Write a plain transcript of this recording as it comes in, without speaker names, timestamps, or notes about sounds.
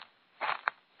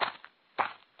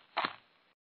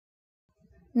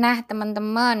Nah,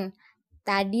 teman-teman,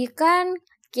 tadi kan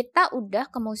kita udah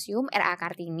ke Museum R.A.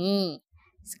 Kartini.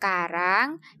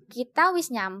 Sekarang kita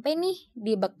wis nyampe nih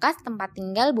di bekas tempat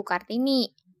tinggal Bu Kartini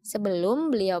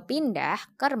sebelum beliau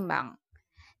pindah ke Rembang.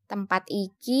 Tempat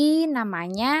iki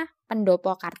namanya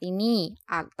Pendopo Kartini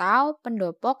atau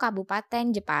Pendopo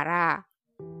Kabupaten Jepara.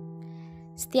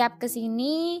 Setiap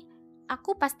kesini,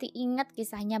 aku pasti ingat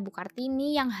kisahnya Bu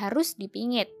Kartini yang harus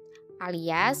dipingit,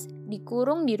 alias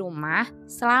dikurung di rumah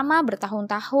selama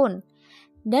bertahun-tahun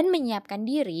dan menyiapkan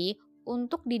diri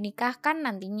untuk dinikahkan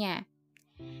nantinya.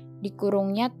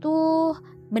 Dikurungnya tuh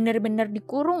bener-bener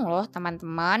dikurung loh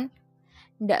teman-teman.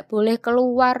 Nggak boleh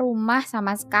keluar rumah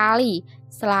sama sekali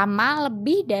selama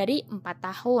lebih dari 4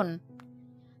 tahun.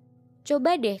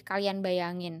 Coba deh kalian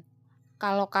bayangin,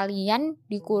 kalau kalian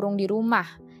dikurung di rumah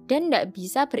dan nggak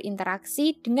bisa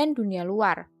berinteraksi dengan dunia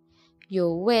luar.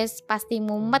 Yo wes, pasti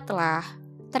mumet lah.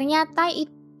 Ternyata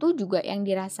itu juga yang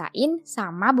dirasain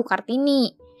sama Bu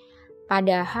Kartini.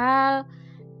 Padahal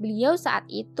beliau saat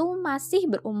itu masih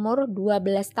berumur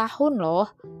 12 tahun loh.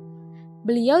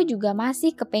 Beliau juga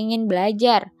masih kepengen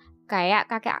belajar, kayak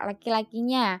kakek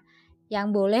laki-lakinya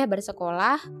yang boleh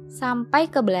bersekolah sampai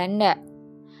ke Belanda.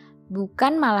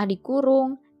 Bukan malah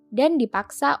dikurung dan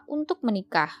dipaksa untuk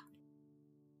menikah.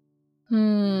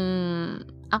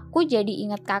 Aku jadi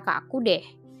ingat kakakku deh.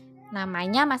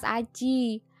 Namanya Mas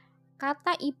Aji.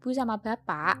 Kata ibu sama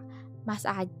bapak, Mas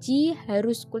Aji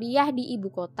harus kuliah di ibu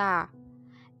kota.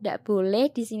 Nggak boleh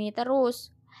di sini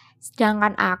terus.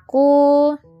 Sedangkan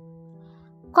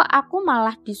kok aku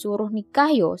malah disuruh nikah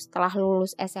yo setelah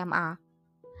lulus SMA.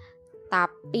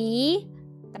 Tapi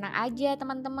tenang aja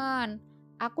teman-teman,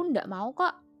 aku nggak mau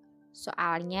kok.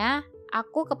 Soalnya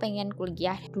aku kepengen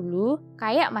kuliah dulu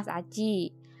kayak Mas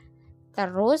Aji.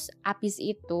 Terus abis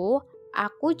itu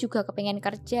aku juga kepengen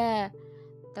kerja.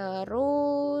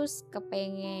 Terus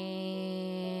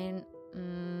kepengen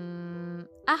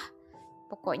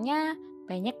pokoknya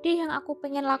banyak deh yang aku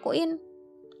pengen lakuin.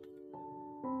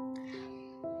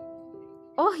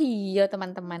 Oh iya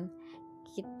teman-teman,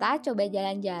 kita coba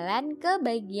jalan-jalan ke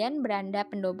bagian beranda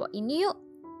pendopo ini yuk.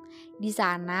 Di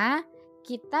sana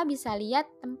kita bisa lihat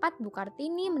tempat Bu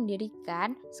Kartini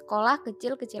mendirikan sekolah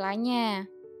kecil-kecilannya.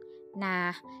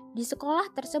 Nah, di sekolah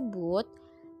tersebut,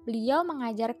 beliau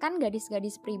mengajarkan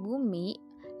gadis-gadis pribumi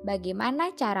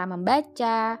bagaimana cara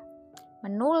membaca,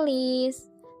 menulis,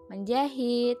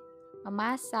 menjahit,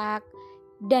 memasak,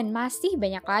 dan masih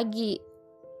banyak lagi.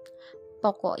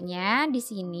 Pokoknya di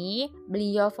sini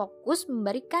beliau fokus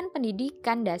memberikan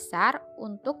pendidikan dasar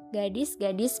untuk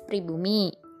gadis-gadis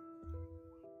pribumi.